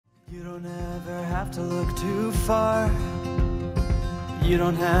don't ever have to look too far. You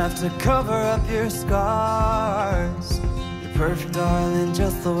don't have to cover up your scars. You're perfect, darling,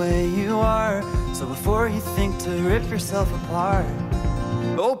 just the way you are. So before you think to rip yourself apart,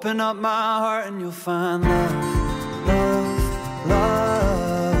 open up my heart and you'll find love, love,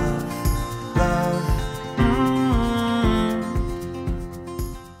 love, love.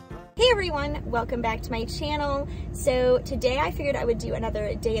 Hey everyone, welcome back to my channel. So today I figured I would do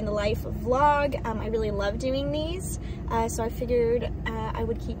another day in the life vlog. I really love doing these, so I figured I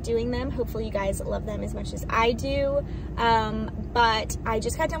would keep doing them. Hopefully you guys love them as much as I do. But I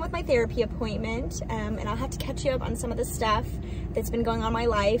just got done with my therapy appointment, and I'll have to catch you up on some of the stuff that's been going on in my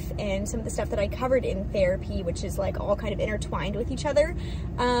life and some of the stuff that I covered in therapy, which is like all kind of intertwined with each other.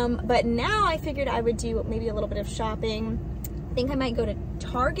 But now I figured I would do maybe a little bit of shopping. I think I might go to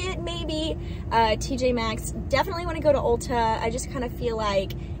Target, maybe, TJ Maxx. Definitely want to go to Ulta. I just kind of feel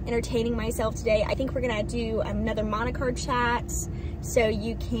like entertaining myself today. I think we're gonna do another Monicar chat, so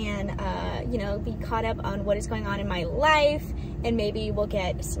you can, you know, be caught up on what is going on in my life, and maybe we'll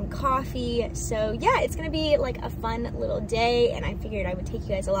get some coffee. So yeah, it's gonna be like a fun little day, and I figured I would take you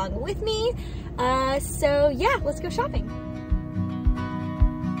guys along with me. So yeah, let's go shopping.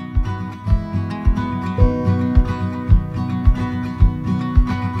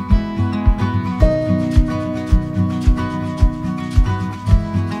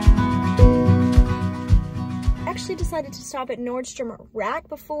 Decided to stop at Nordstrom Rack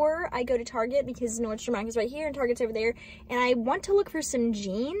before I go to Target, because Nordstrom Rack is right here and Target's over there, and I want to look for some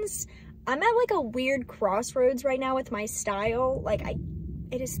jeans. I'm at like a weird crossroads right now with my style. Like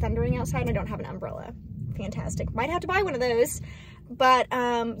it is thundering outside and I don't have an umbrella. Fantastic. Might have to buy one of those. But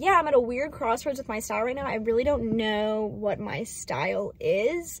yeah, I'm at a weird crossroads with my style right now. I really don't know what my style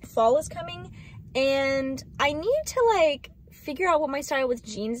is. Fall is coming and I need to like figure out what my style with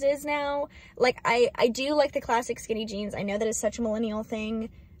jeans is now. Like I do like the classic skinny jeans. I know that is such a millennial thing.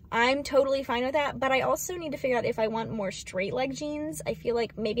 I'm totally fine with that, but I also need to figure out if I want more straight leg jeans. I feel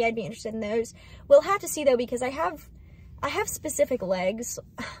like maybe I'd be interested in those. We'll have to see though, because I have specific legs,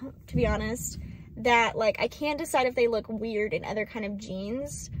 to be honest, that like I can't decide if they look weird in other kind of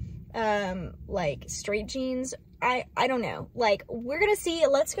jeans, like straight jeans. I don't know. Like, we're gonna see.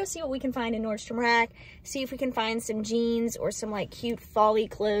 Let's go see what we can find in Nordstrom Rack. See if we can find some jeans or some like cute fall-y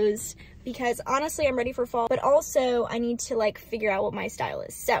clothes, because honestly I'm ready for fall, but also I need to like figure out what my style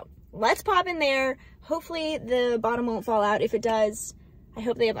is. So let's pop in there. Hopefully the bottom won't fall out. If it does, I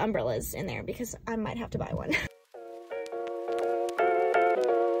hope they have umbrellas in there, because I might have to buy one.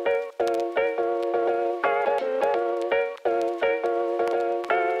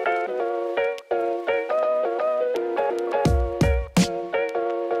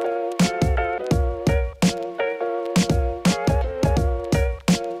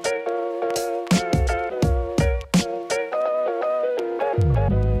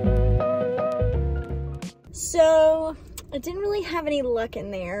 So I didn't really have any luck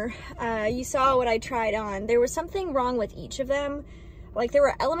in there. You saw what I tried on. There was something wrong with each of them. Like, there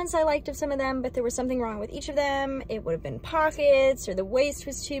were elements I liked of some of them, but there was something wrong with each of them. It would have been pockets, or the waist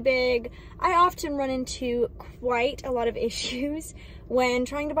was too big. I often run into quite a lot of issues when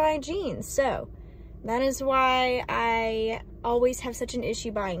trying to buy jeans. So that is why I always have such an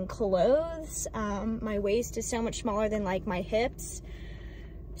issue buying clothes. My waist is so much smaller than like my hips.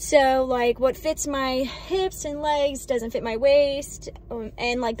 So like what fits my hips and legs doesn't fit my waist.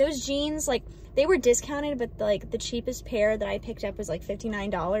 And like those jeans, like they were discounted, but like the cheapest pair that I picked up was like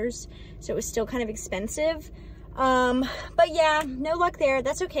 $59. So it was still kind of expensive. But yeah, no luck there.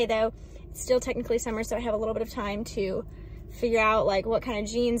 That's okay though. It's still technically summer, so I have a little bit of time to figure out like what kind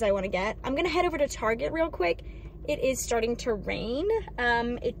of jeans I want to get. I'm gonna head over to Target real quick. It is starting to rain.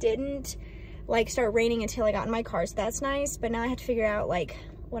 It didn't like start raining until I got in my car, so that's nice. But now I have to figure out like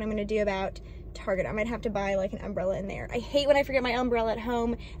what I'm gonna do about Target. I might have to buy like an umbrella in there. I hate when I forget my umbrella at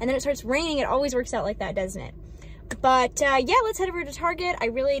home and then it starts raining. It always works out like that, doesn't it? But yeah, let's head over to Target. I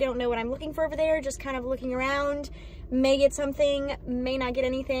really don't know what I'm looking for over there. Just kind of looking around. May get something, may not get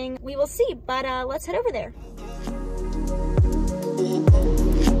anything. We will see, but let's head over there.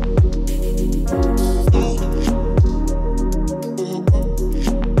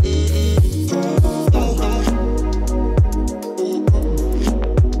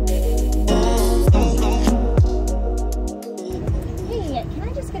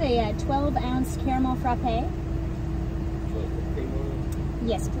 A 12-ounce caramel frappe.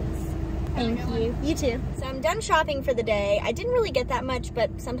 Yes, please. Thank you. You too. So I'm done shopping for the day. I didn't really get that much,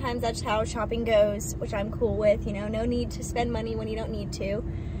 but sometimes that's how shopping goes, which I'm cool with. You know, no need to spend money when you don't need to.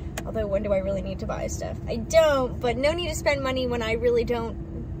 Although, when do I really need to buy stuff? I don't, but no need to spend money when I really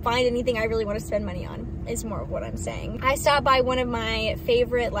don't find anything I really want to spend money on, is more of what I'm saying. I stopped by one of my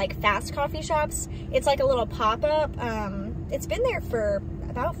favorite like fast coffee shops. It's like a little pop-up. It's been there for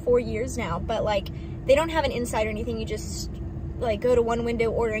about 4 years now, but like they don't have an inside or anything. You just like go to one window,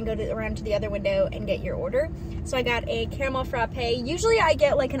 order, and go around to the other window and get your order. So I got a caramel frappe. Usually I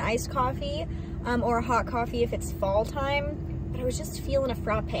get like an iced coffee or a hot coffee if it's fall time, but I was just feeling a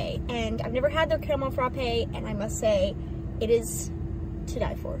frappe, and I've never had their caramel frappe, and I must say it is to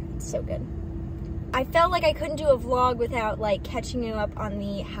die for. It's so good. I felt like I couldn't do a vlog without like catching you up on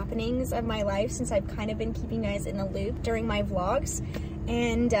the happenings of my life, since I've kind of been keeping you guys in the loop during my vlogs.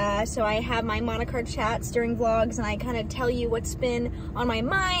 And so I have my Monicar chats during vlogs, and I kind of tell you what's been on my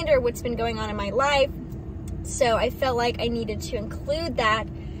mind or what's been going on in my life. So I felt like I needed to include that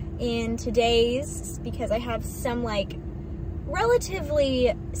in today's, because I have some like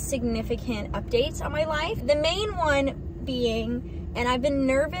relatively significant updates on my life. The main one being, and I've been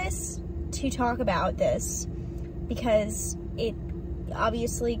nervous to talk about this because it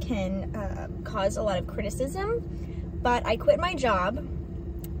obviously can cause a lot of criticism, but I quit my job,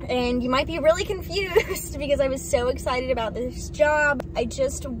 and you might be really confused because I was so excited about this job. I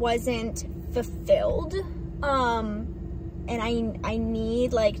just wasn't fulfilled, and I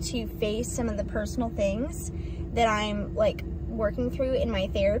need like to face some of the personal things that I'm like working through in my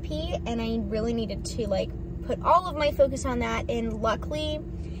therapy, and I really needed to like put all of my focus on that. And luckily,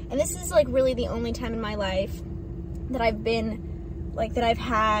 and this is like really the only time in my life that I've been like, that I've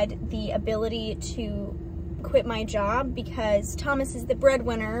had the ability to quit my job, because Thomas is the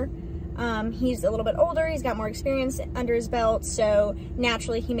breadwinner. He's a little bit older, he's got more experience under his belt, so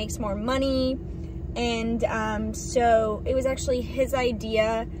naturally he makes more money. And so it was actually his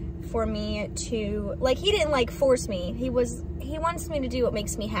idea for me to, like, he didn't like force me. He wants me to do what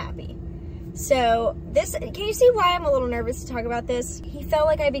makes me happy. So this, can you see why I'm a little nervous to talk about this? He felt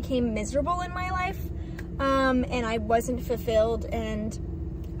like I became miserable in my life, and I wasn't fulfilled, and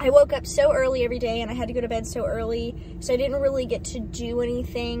I woke up so early every day, and I had to go to bed so early, so I didn't really get to do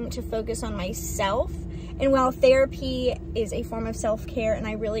anything to focus on myself. And while therapy is a form of self-care, and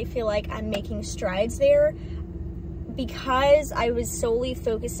I really feel like I'm making strides there, because I was solely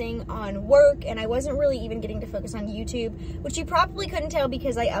focusing on work, and I wasn't really even getting to focus on YouTube, which you probably couldn't tell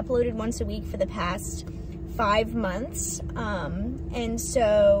because I uploaded once a week for the past 5 months. And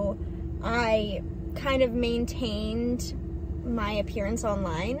so I kind of maintained my appearance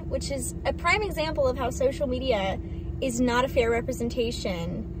online, which is a prime example of how social media is not a fair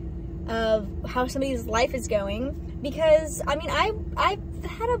representation of how somebody's life is going. Because I mean, I've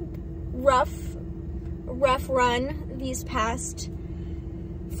had a rough run these past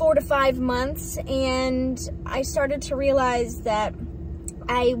 4 to 5 months, and I started to realize that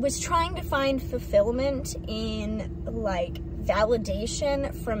I was trying to find fulfillment in like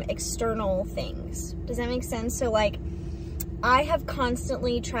validation from external things. Does that make sense? So like, I have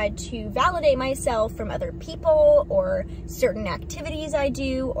constantly tried to validate myself from other people, or certain activities I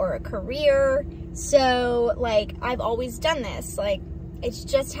do, or a career. So like, I've always done this. Like, it's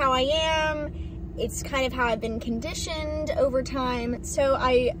just how I am. It's kind of how I've been conditioned over time. So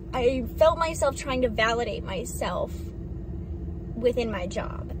I felt myself trying to validate myself within my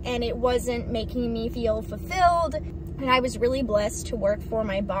job, and it wasn't making me feel fulfilled. And I was really blessed to work for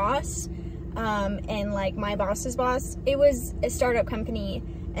my boss. And like my boss's boss, it was a startup company,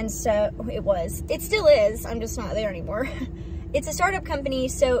 and so it still is, I'm just not there anymore. It's a startup company,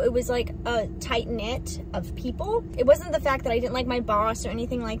 so it was like a tight knit of people. It wasn't the fact that I didn't like my boss or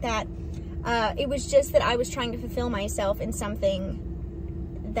anything like that. It was just that I was trying to fulfill myself in something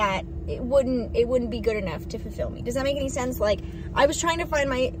that it wouldn't be good enough to fulfill me. Does that make any sense? Like, I was trying to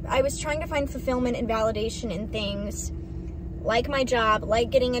find fulfillment and validation in things like my job, like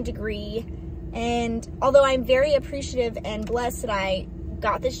getting a degree. And although I'm very appreciative and blessed that I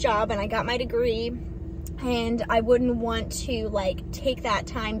got this job and I got my degree, and I wouldn't want to like take that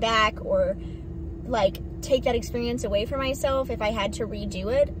time back or like take that experience away from myself if I had to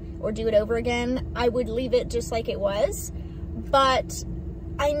redo it or do it over again, I would leave it just like it was. But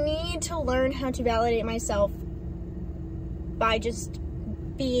I need to learn how to validate myself by just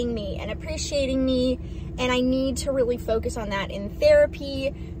being me and appreciating me, and I need to really focus on that in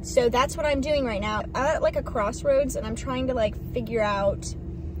therapy. So that's what I'm doing right now. I'm at like a crossroads, and I'm trying to like figure out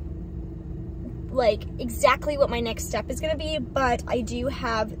like exactly what my next step is going to be, but I do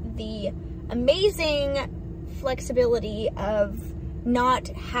have the amazing flexibility of not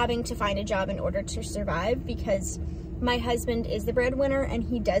having to find a job in order to survive, because my husband is the breadwinner and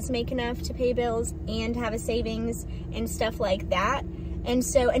he does make enough to pay bills and have a savings and stuff like that. And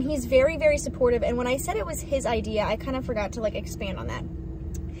so, and he's very, very supportive. And when I said it was his idea, I kind of forgot to like expand on that.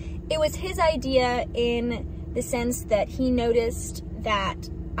 it was his idea in the sense that he noticed that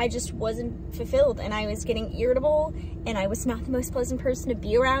I just wasn't fulfilled and I was getting irritable and I was not the most pleasant person to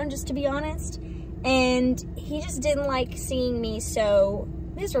be around, just to be honest. And he just didn't like seeing me so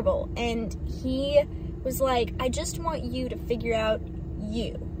miserable. And he was like, I just want you to figure out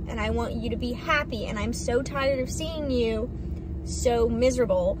you. And I want you to be happy. And I'm so tired of seeing you so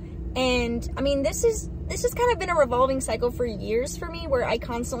miserable. And I mean, this has kind of been a revolving cycle for years for me, where I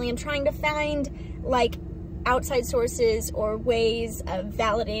constantly am trying to find like outside sources or ways of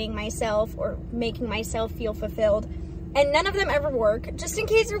validating myself or making myself feel fulfilled. And none of them ever work, just in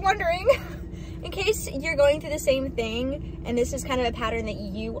case you're wondering. In case you're going through the same thing, and this is kind of a pattern that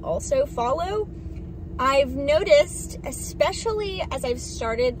you also follow, I've noticed, especially as I've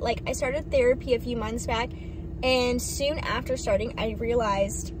started, like I started therapy a few months back, and soon after starting, I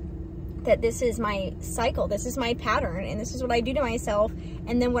realized that this is my cycle, this is my pattern, and this is what I do to myself.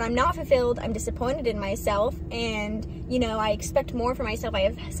 And then when I'm not fulfilled, I'm disappointed in myself, and you know, I expect more for myself. I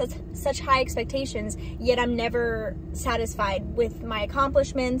have such high expectations, yet I'm never satisfied with my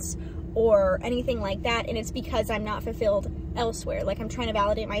accomplishments or anything like that. And it's because I'm not fulfilled elsewhere. Like I'm trying to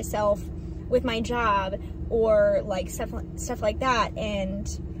validate myself with my job or like stuff like that,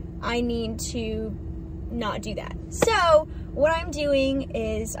 and I need to not do that. So what I'm doing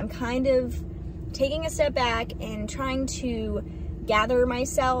is I'm kind of taking a step back and trying to gather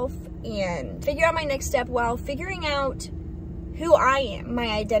myself and figure out my next step while figuring out who I am, my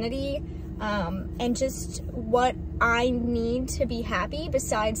identity, and just what I need to be happy,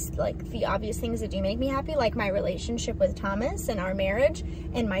 besides like the obvious things that do make me happy, like my relationship with Thomas and our marriage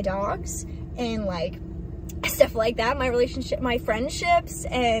and my dogs and like stuff like that, my relationship, my friendships.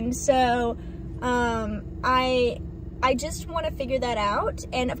 And so I just want to figure that out.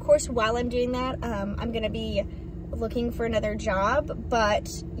 And of course, while I'm doing that, I'm gonna be looking for another job,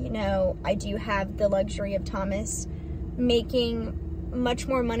 but you know, I do have the luxury of Thomas making much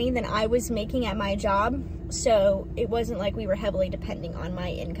more money than I was making at my job, so it wasn't like we were heavily depending on my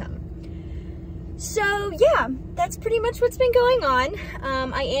income. So yeah, that's pretty much what's been going on.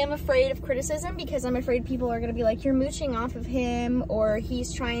 I am afraid of criticism because I'm afraid people are gonna be like, you're mooching off of him, or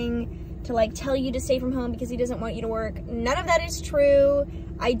he's trying to like tell you to stay from home because he doesn't want you to work. None of that is true.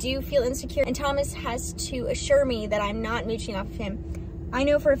 I do feel insecure, and Thomas has to assure me that I'm not mooching off of him. I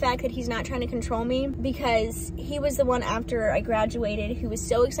know for a fact that he's not trying to control me, because he was the one after I graduated who was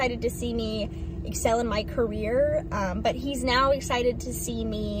so excited to see me excel in my career, but he's now excited to see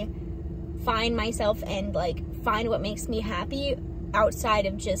me find myself and like find what makes me happy outside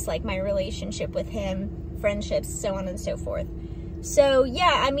of just like my relationship with him, friendships, so on and so forth. So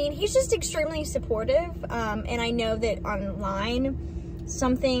yeah, I mean, he's just extremely supportive, and I know that online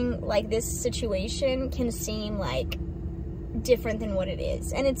something like this situation can seem like different than what it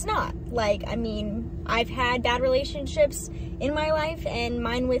is, and it's not. Like, I mean, I've had bad relationships in my life, and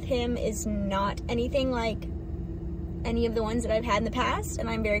mine with him is not anything like any of the ones that I've had in the past, and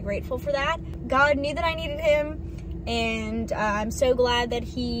I'm very grateful for that. God knew that I needed him, and I'm so glad that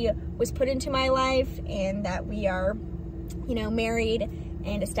he was put into my life and that we are, you know, married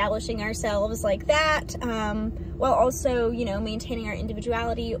and establishing ourselves like that, while also, you know, maintaining our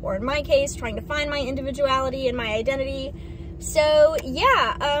individuality, or in my case, trying to find my individuality and my identity. So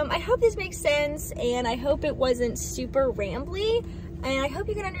yeah, I hope this makes sense, and I hope it wasn't super rambly, and I hope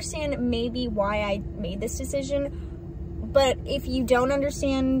you can understand maybe why I made this decision. But if you don't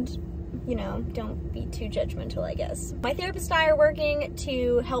understand, you know, don't be too judgmental, I guess. My therapist and I are working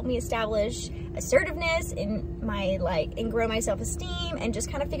to help me establish assertiveness in my and grow my self-esteem and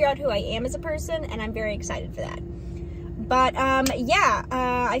just kind of figure out who I am as a person, and I'm very excited for that. But yeah,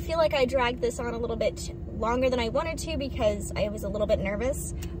 I feel like I dragged this on a little bit longer than I wanted to because I was a little bit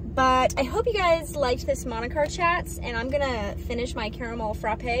nervous. But I hope you guys liked this Monicar chats, and I'm gonna finish my caramel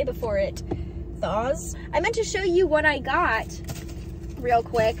frappe before it thaws. I meant to show you what I got real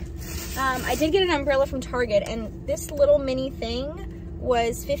quick. I did get an umbrella from Target, and this little mini thing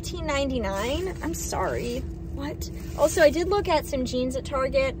was $15.99. I'm sorry, what? Also, I did look at some jeans at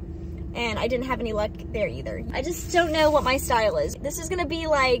Target, and I didn't have any luck there either. I just don't know what my style is. This is gonna be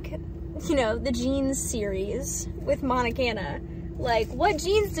like, you know, the jeans series with Monicanna. Like, what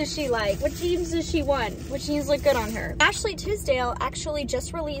jeans does she like? What jeans does she want? What jeans look good on her? Ashley Tisdale actually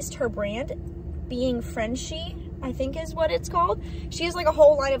just released her brand, Being Frenchy, I think is what it's called. She has like a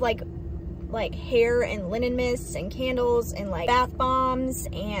whole line of like hair and linen mists and candles and like bath bombs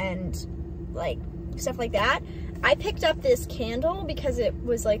and like stuff like that. I picked up this candle because it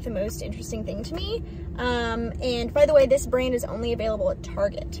was like the most interesting thing to me. And by the way, this brand is only available at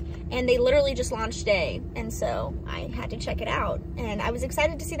Target, and they literally just launched today, and so I had to check it out, and I was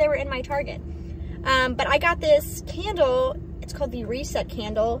excited to see they were in my Target. But I got this candle. It's called the Reset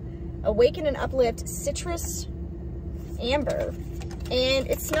Candle, Awaken and Uplift Citrus Amber, and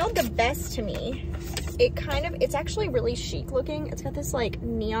it smelled the best to me. It's actually really chic looking. It's got this like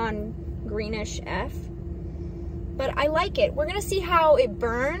neon greenish F, but I like it. We're gonna see how it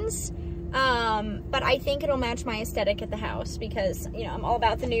burns, but I think it'll match my aesthetic at the house because, you know, I'm all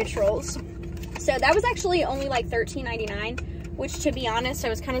about the neutrals. So that was actually only like $13.99, which, to be honest, I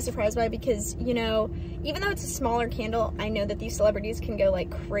was kind of surprised by because, you know, even though it's a smaller candle, I know that these celebrities can go like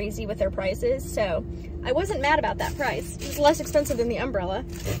crazy with their prices, so I wasn't mad about that price. It was less expensive than the umbrella.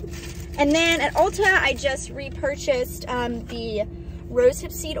 And then at Ulta, I just repurchased the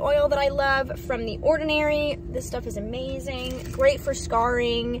rosehip seed oil that I love from The Ordinary. This stuff is amazing, great for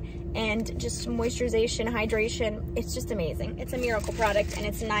scarring and just moisturization, hydration. It's just amazing. It's a miracle product, and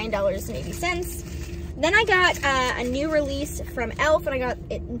it's $9.80. Then I got a new release from e.l.f. and I got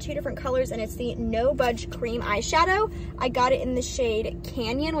it in 2 different colors, and it's the No Budge Cream Eyeshadow. I got it in the shade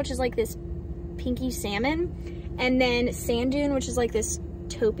Canyon, which is like this pinky salmon, and then Sand Dune, which is like this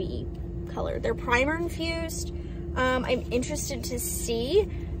taupey color. They're primer infused. I'm interested to see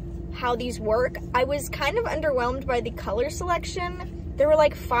how these work. I was kind of underwhelmed by the color selection. There were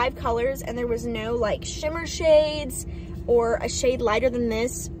like 5 colors, and there was no like shimmer shades or a shade lighter than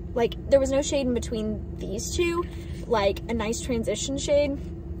this. Like, there was no shade in between these two, like a nice transition shade,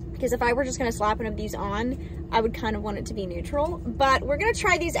 because if I were just gonna slap one of these on, I would kind of want it to be neutral. But we're gonna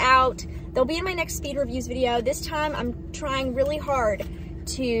try these out. They'll be in my next speed reviews video. This time I'm trying really hard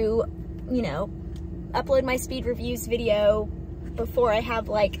to, you know, upload my speed reviews video before I have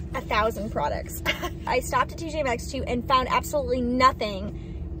like 1,000 products. I stopped at TJ Maxx too and found absolutely nothing.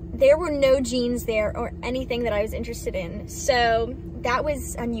 There were no jeans there or anything that I was interested in, so that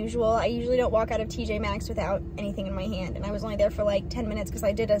was unusual. I usually don't walk out of TJ Maxx without anything in my hand, and I was only there for like 10 minutes because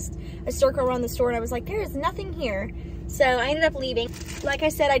I did a circle around the store, and I was like, there is nothing here. So I ended up leaving. Like I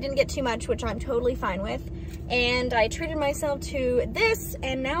said, I didn't get too much, which I'm totally fine with, and I treated myself to this,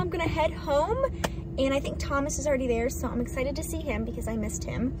 and now I'm gonna head home, and I think Thomas is already there, so I'm excited to see him because I missed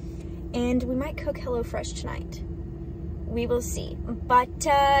him, and we might cook HelloFresh tonight. We will see. But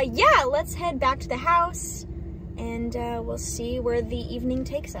yeah, let's head back to the house, and we'll see where the evening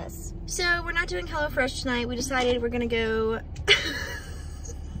takes us. So we're not doing HelloFresh tonight. We decided we're gonna go.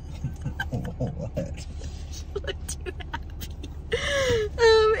 What? You look too happy.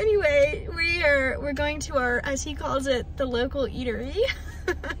 Anyway, we're going to our, as he calls it, the local eatery.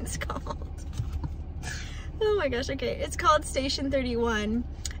 It's called. Oh my gosh. Okay, it's called Station 31,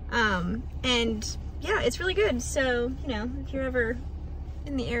 and yeah, it's really good. So, you know, if you're ever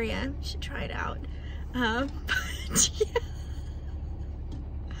in the area, you should try it out. But yeah,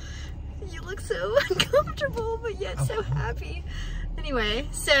 you look so uncomfortable, but yet so happy. Anyway,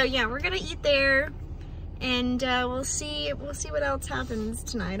 so yeah, we're gonna eat there, and we'll see what else happens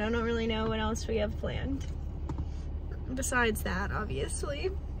tonight. I don't really know what else we have planned besides that,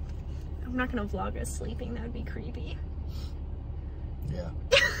 obviously. I'm not gonna vlog us sleeping, that would be creepy. Yeah.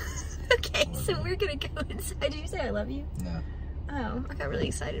 Okay, so we're gonna go inside. Did you say I love you? No. Oh, I got really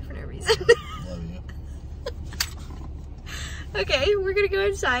excited for no reason. Love you. Okay, we're gonna go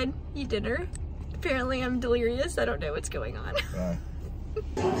inside, eat dinner. Apparently I'm delirious, I don't know what's going on. Bye.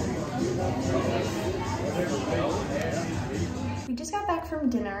 We just got back from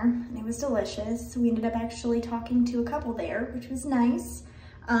dinner, and it was delicious. We ended up actually talking to a couple there, which was nice.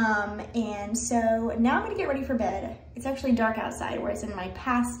 And so now I'm gonna get ready for bed. It's actually dark outside, whereas in my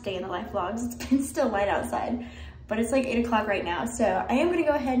past day in the life vlogs, it's been still light outside, but it's like 8 o'clock right now. So I am gonna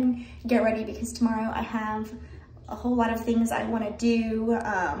go ahead and get ready because tomorrow I have a whole lot of things I wanna do.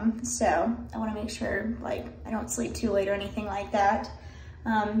 So I wanna make sure like I don't sleep too late or anything like that.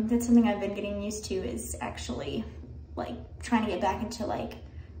 That's something I've been getting used to, is actually like trying to get back into like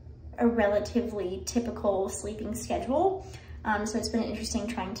a relatively typical sleeping schedule. So it's been interesting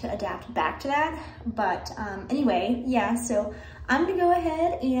trying to adapt back to that. But anyway, yeah, so I'm gonna go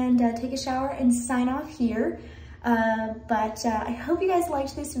ahead and take a shower and sign off here. But I hope you guys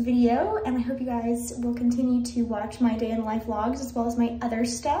liked this video, and I hope you guys will continue to watch my day in the life vlogs as well as my other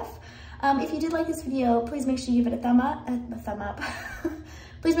stuff. If you did like this video, please make sure you give it a thumb up.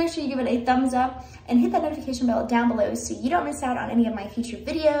 Please make sure you give it a thumbs up and hit that notification bell down below so you don't miss out on any of my future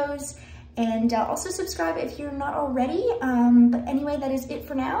videos. And also subscribe if you're not already. But anyway, that is it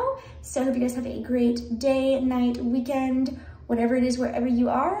for now. So I hope you guys have a great day, night, weekend, whatever it is, wherever you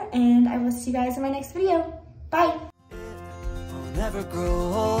are, and I will see you guys in my next video. Bye. We'll never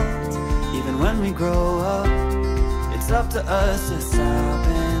grow old, even when we grow up. It's up to us to stop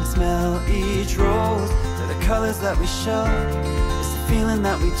and smell each rose. They're the colors that we show, it's the feeling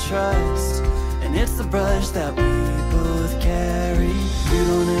that we trust, and it's the brush that we both carry. You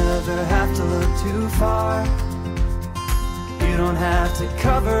don't ever have to look too far. You don't have to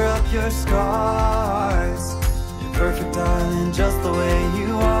cover up your scars. You're perfect, darling, just the way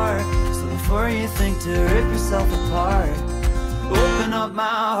you are. So before you think to rip yourself apart, open up my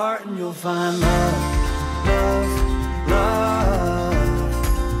heart and you'll find love, love, love.